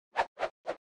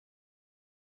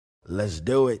Let's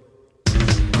do it.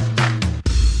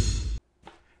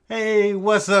 Hey,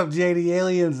 what's up, JD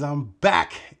Aliens? I'm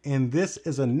back, and this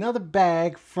is another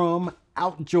bag from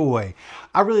OutJoy.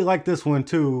 I really like this one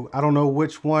too. I don't know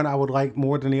which one I would like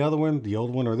more than the other one, the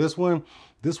old one or this one.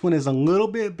 This one is a little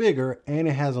bit bigger and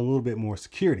it has a little bit more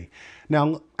security.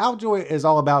 Now, OutJoy is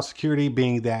all about security,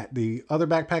 being that the other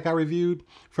backpack I reviewed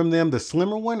from them, the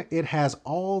slimmer one, it has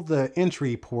all the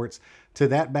entry ports to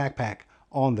that backpack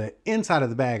on the inside of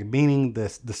the bag, meaning the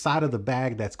side of the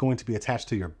bag that's going to be attached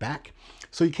to your back.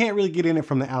 So you can't really get in it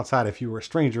from the outside if you were a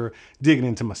stranger digging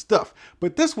into my stuff.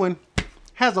 But this one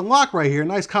has a lock right here,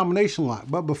 nice combination lock.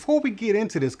 But before we get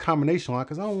into this combination lock,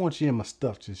 because I don't want you in my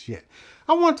stuff just yet,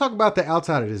 I want to talk about the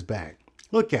outside of this bag.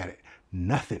 Look at it,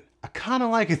 nothing. I kind of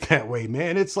like it that way,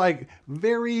 man. It's like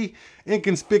very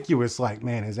inconspicuous, like,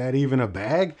 man, is that even a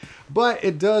bag? But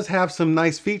it does have some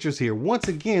nice features here. Once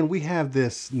again, we have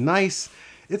this nice,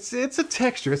 it's a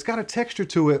texture. It's got a texture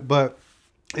to it, but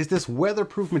it's this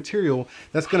weatherproof material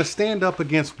that's going to stand up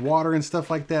against water and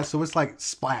stuff like that. So it's like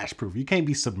splash proof. You can't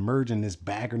be submerged in this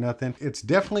bag or nothing. It's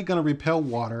definitely going to repel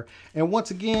water. And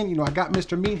once again, you know, I got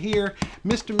Mr. Meat here.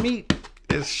 Mr. Meat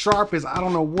is sharp as I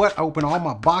don't know what. I opened all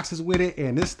my boxes with it,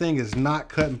 and this thing is not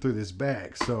cutting through this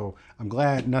bag. So I'm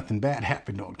glad nothing bad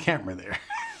happened on camera there.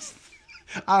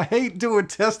 I hate doing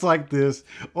tests like this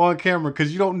on camera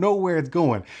because you don't know where it's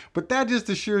going. But that just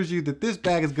assures you that this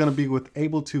bag is going to be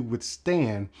able to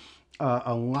withstand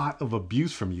a lot of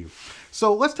abuse from you.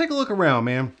 So let's take a look around,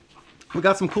 man. We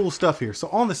got some cool stuff here. So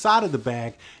on the side of the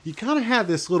bag, you kind of have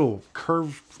this little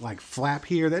curved like flap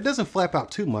here that doesn't flap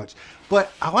out too much,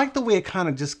 but I like the way it kind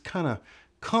of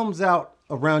comes out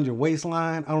around your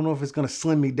waistline. I don't know if it's going to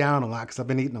slim me down a lot because I've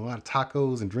been eating a lot of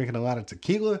tacos and drinking a lot of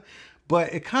tequila,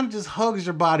 but it kind of just hugs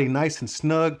your body nice and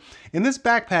snug. And this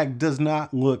backpack does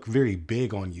not look very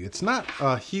big on you. It's not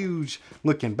a huge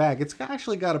looking bag. It's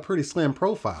actually got a pretty slim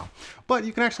profile, but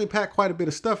you can actually pack quite a bit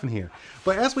of stuff in here.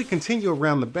 But as we continue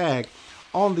around the bag,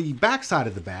 on the back side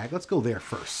of the bag, let's go there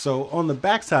first. So on the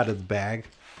back side of the bag,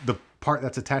 the part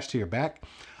that's attached to your back,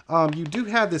 you do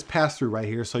have this pass-through right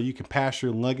here, so you can pass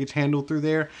your luggage handle through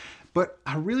there. But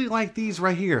I really like these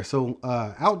right here. So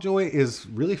OutJoy is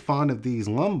really fond of these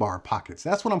lumbar pockets.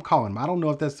 That's what I'm calling them. I don't know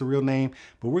if that's the real name,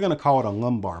 but we're gonna call it a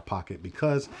lumbar pocket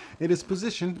because it is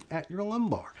positioned at your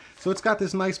lumbar. So it's got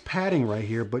this nice padding right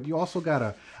here, but you also got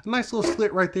a nice little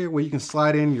slit right there where you can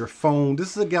slide in your phone.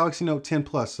 This is a Galaxy Note 10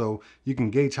 Plus, so you can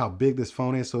gauge how big this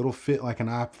phone is. So it'll fit like an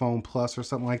iPhone Plus or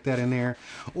something like that in there,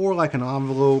 or like an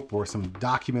envelope or some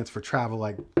documents for travel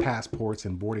like passports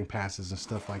and boarding passes and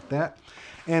stuff like that.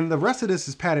 And the rest of this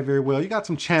is padded very well. You got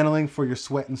some channeling for your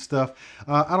sweat and stuff.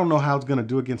 I don't know how it's gonna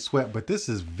do against sweat, but this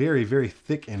is very, very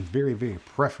thick and very, very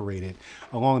perforated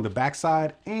along the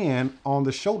backside and on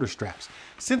the shoulder straps.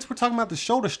 Since we're talking about the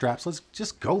shoulder straps, let's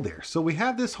just go there. So we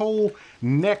have this whole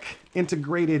neck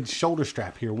integrated shoulder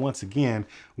strap here once again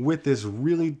with this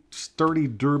really sturdy,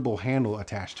 durable handle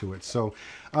attached to it. So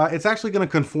it's actually gonna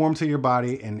conform to your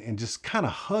body and just kind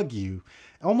of hug you.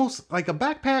 Almost like a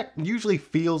backpack usually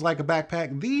feels like a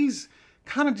backpack. These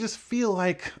kind of just feel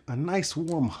like a nice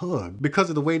warm hug because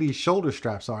of the way these shoulder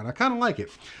straps are, and I kind of like it.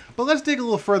 But let's dig a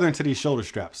little further into these shoulder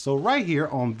straps. So right here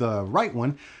on the right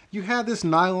one, you have this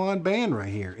nylon band right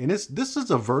here, and this is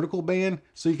a vertical band,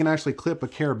 so you can actually clip a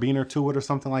carabiner to it or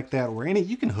something like that, or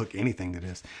you can hook anything to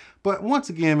this. But once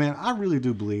again, man, I really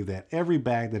do believe that every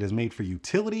bag that is made for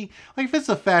utility, like if it's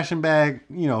a fashion bag,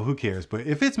 you know, who cares? But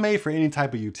if it's made for any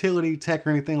type of utility, tech,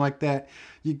 or anything like that,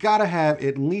 you gotta have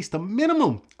at least a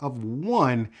minimum of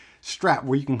one strap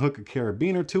where you can hook a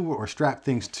carabiner to it or strap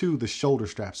things to the shoulder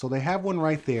strap. So they have one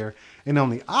right there, and on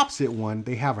the opposite one,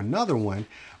 they have another one,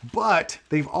 but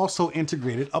they've also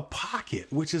integrated a pocket,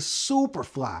 which is super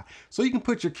fly. So you can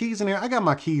put your keys in there. I got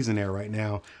my keys in there right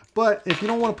now. But if you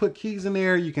don't want to put keys in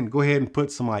there, you can go ahead and put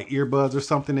some like earbuds or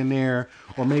something in there,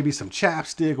 or maybe some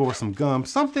chapstick or some gum,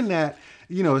 something that,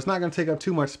 you know, it's not going to take up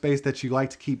too much space that you like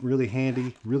to keep really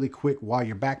handy, really quick while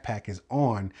your backpack is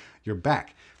on your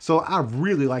back. So I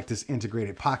really like this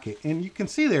integrated pocket, and you can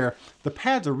see there, the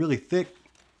pads are really thick,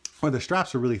 or the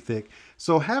straps are really thick.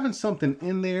 So having something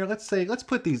in there, let's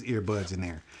put these earbuds in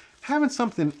there. Having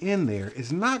something in there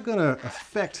is not going to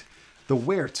affect the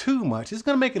wear too much. It's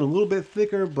gonna make it a little bit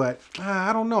thicker, but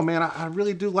I don't know, man. I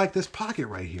really do like this pocket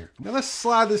right here. Now let's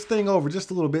slide this thing over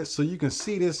just a little bit so you can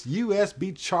see this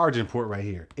USB charging port right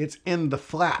here. It's in the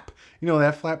flap. You know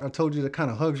that flap I told you that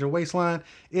kind of hugs your waistline?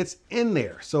 It's in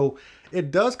there. So it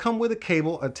does come with a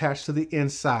cable attached to the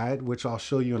inside, which I'll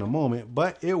show you in a moment,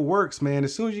 but it works, man.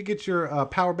 As soon as you get your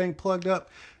power bank plugged up,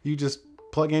 you just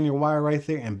plug in your wire right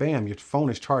there, and bam, your phone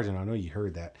is charging. I know you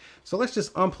heard that. So let's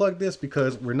just unplug this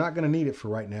because we're not going to need it for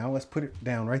right now. Let's put it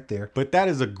down right there. But that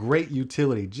is a great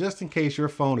utility just in case your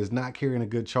phone is not carrying a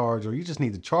good charge, or you just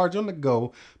need to charge on the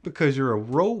go because you're a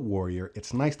road warrior.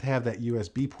 It's nice to have that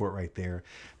USB port right there.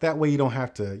 That way you don't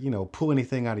have to, you know, pull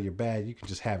anything out of your bag. You can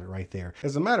just have it right there.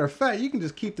 As a matter of fact, you can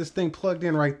just keep this thing plugged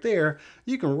in right there.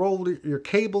 You can roll your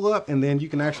cable up, and then you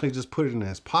can actually just put it in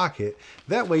this pocket.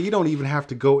 That way you don't even have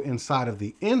to go inside of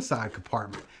the inside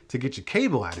compartment to get your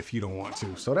cable out if you don't want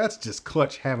to. So that's just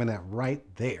clutch having that right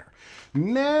there.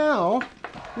 Now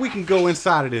we can go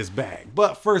inside of this bag,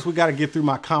 but first we got to get through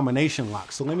my combination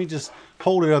lock. So let me just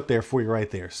hold it up there for you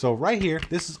right there. So right here,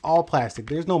 this is all plastic.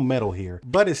 There's no metal here,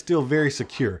 but it's still very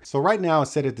secure. So right now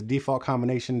it's set at the default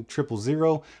combination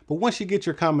 000, but once you get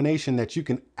your combination that you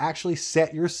can actually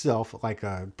set yourself, like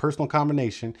a personal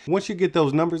combination, once you get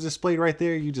those numbers displayed right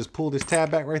there, you just pull this tab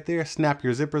back right there, snap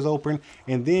your zippers open,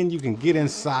 and then you can get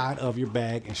inside of your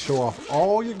bag and show off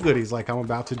all your goodies like I'm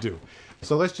about to do.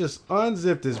 So let's just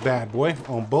unzip this bad boy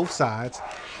on both sides.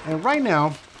 And right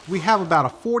now we have about a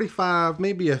 45,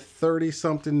 maybe a 30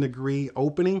 something degree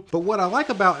opening. But what I like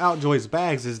about OutJoy's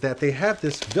bags is that they have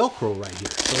this Velcro right here.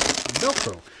 So it's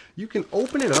Velcro. You can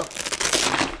open it up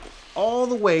all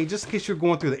the way, just in case you're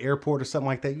going through the airport or something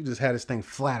like that. You just have this thing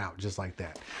flat out just like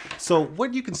that. So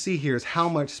what you can see here is how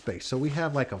much space. So we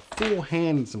have like a full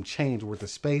hand and some change worth of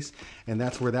space, and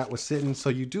that's where that was sitting. So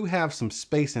you do have some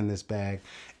space in this bag,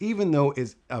 even though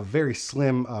it's a very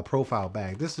slim profile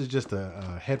bag. This is just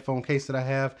a headphone case that I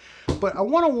have. But I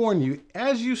want to warn you,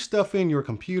 as you stuff in your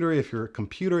computer, if your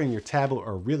computer and your tablet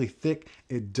are really thick,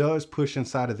 it does push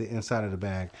inside of the inside of the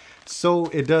bag. So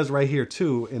it does right here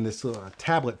too, in this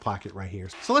tablet pocket right here.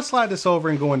 So let's slide this over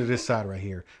and go into this side right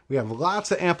here. We have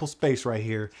lots of ample space right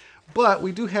here, but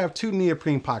we do have two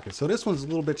neoprene pockets. So this one's a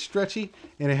little bit stretchy,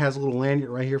 and it has a little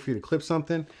lanyard right here for you to clip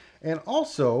something. And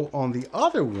also on the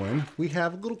other one, we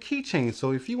have a little keychain.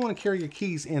 So if you want to carry your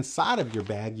keys inside of your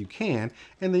bag, you can,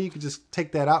 and then you can just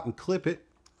take that out and clip it,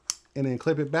 and then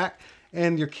clip it back.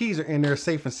 And your keys are in there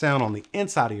safe and sound on the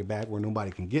inside of your bag where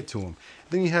nobody can get to them.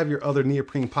 Then you have your other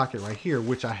neoprene pocket right here,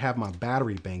 which I have my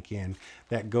battery bank in,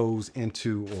 that goes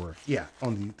into, or yeah,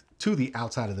 to the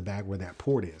outside of the bag where that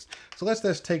port is. So let's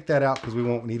just take that out because we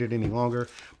won't need it any longer.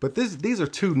 But these are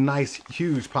two nice,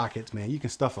 huge pockets, man. You can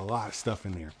stuff a lot of stuff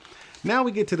in there. Now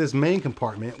we get to this main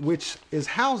compartment, which is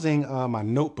housing my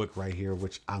notebook right here,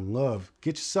 which I love.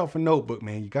 Get yourself a notebook,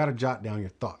 man. You got to jot down your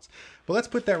thoughts. But let's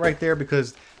put that right there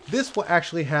because this will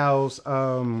actually house,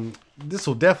 this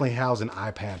will definitely house an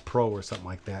iPad Pro or something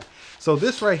like that. So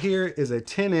this right here is a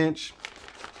 10-inch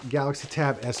Galaxy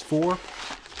Tab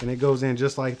S4, and it goes in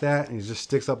just like that, and it just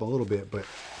sticks up a little bit. But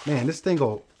man, this thing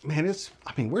will, man,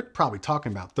 I mean, we're probably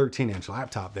talking about 13-inch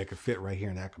laptop that could fit right here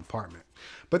in that compartment.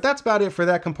 But that's about it for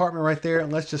that compartment right there.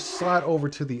 And let's just slide over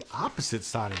to the opposite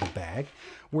side of the bag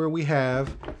where we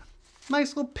have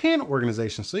nice little pen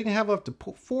organization. So you can have up to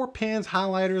 4 pens,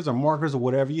 highlighters, or markers, or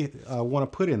whatever you want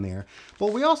to put in there.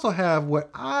 But we also have what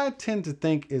I tend to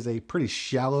think is a pretty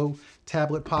shallow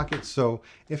tablet pocket. So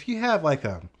if you have like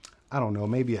a, I don't know,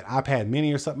 maybe an iPad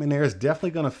mini or something in there, it's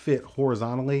definitely going to fit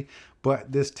horizontally.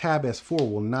 But this Tab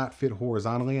S4 will not fit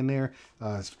horizontally in there,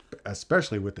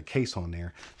 especially with the case on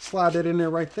there. Slide that in there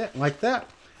right there, like that.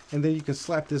 And then you can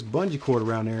slap this bungee cord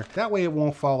around there. That way it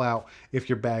won't fall out if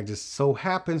your bag just so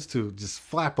happens to just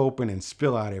flap open and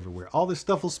spill out everywhere. All this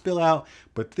stuff will spill out,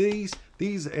 but these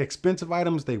expensive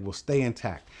items, they will stay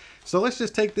intact. So let's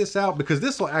just take this out because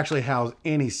this will actually house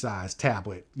any size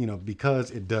tablet, you know, because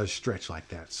it does stretch like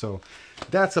that. So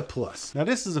that's a plus. Now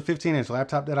this is a 15-inch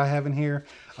laptop that I have in here.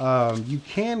 You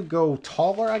can go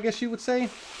taller, I guess you would say,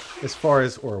 as far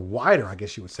as, or wider, I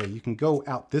guess you would say. You can go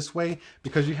out this way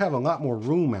because you have a lot more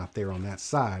room out there on that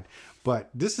side.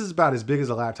 But this is about as big as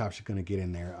a laptop you're going to get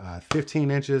in there, 15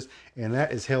 inches, and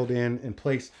that is held in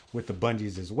place with the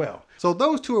bungees as well. So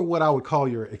those two are what I would call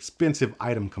your expensive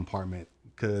item compartment,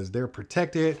 because they're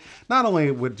protected not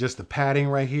only with just the padding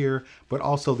right here, but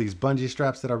also these bungee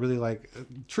straps that I really like.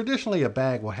 Traditionally, a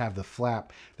bag will have the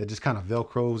flap that just kind of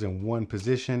velcros in one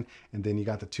position, and then you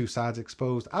got the two sides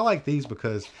exposed. I like these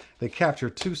because they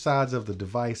capture two sides of the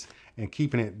device and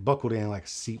keeping it buckled in like a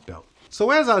seat belt.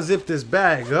 So as I zip this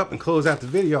bag up and close out the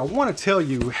video, I want to tell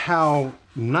you how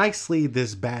nicely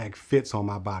this bag fits on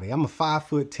my body. I'm a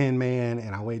 5'10" man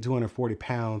and I weigh 240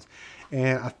 pounds.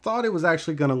 And I thought it was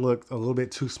actually going to look a little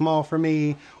bit too small for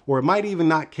me, or it might even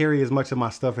not carry as much of my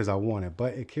stuff as I wanted,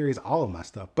 but it carries all of my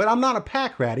stuff. But I'm not a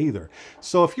pack rat either.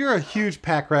 So if you're a huge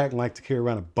pack rat and like to carry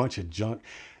around a bunch of junk,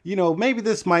 you know, maybe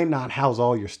this might not house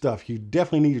all your stuff. You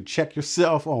definitely need to check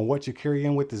yourself on what you carry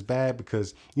in with this bag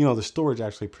because, you know, the storage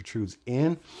actually protrudes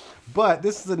in. But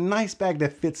this is a nice bag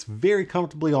that fits very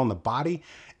comfortably on the body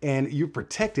and you're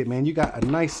protected, man. You got a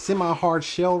nice semi-hard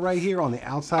shell right here on the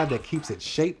outside that keeps it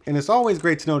shaped. And it's always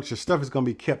great to know that your stuff is gonna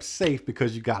be kept safe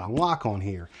because you got a lock on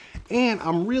here. And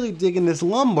I'm really digging this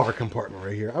lumbar compartment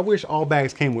right here. I wish all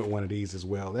bags came with one of these as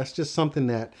well. That's just something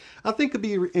that I think could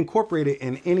be incorporated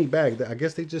in any bag that I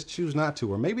guess they just choose not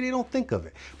to, or maybe they don't think of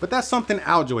it. But that's something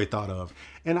OutJoy thought of.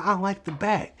 And I like the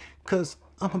bag because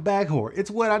I'm a bag whore. It's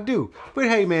what I do. But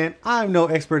hey man, I'm no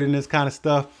expert in this kind of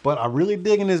stuff, but I'm really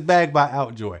digging this bag by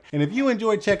OutJoy. And if you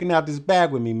enjoyed checking out this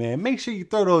bag with me, man, make sure you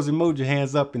throw those emoji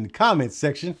hands up in the comments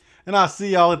section. And I'll see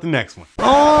y'all at the next one.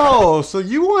 Oh, so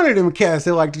you wanted them cats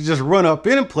that like to just run up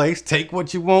in a place, take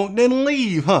what you want, then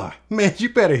leave, huh? Man,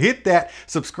 you better hit that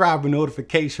subscribe and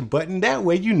notification button. That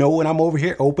way you know when I'm over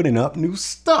here opening up new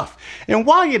stuff. And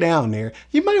while you're down there,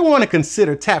 you might want to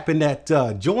consider tapping that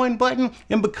join button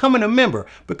and becoming a member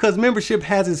because membership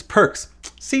has its perks.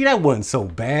 See, that wasn't so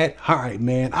bad. All right,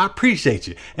 man, I appreciate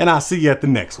you. And I'll see you at the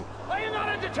next one. Are you not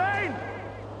entertained?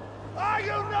 Are you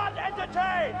not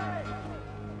entertained?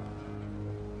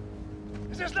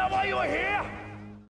 Is this not why you are here?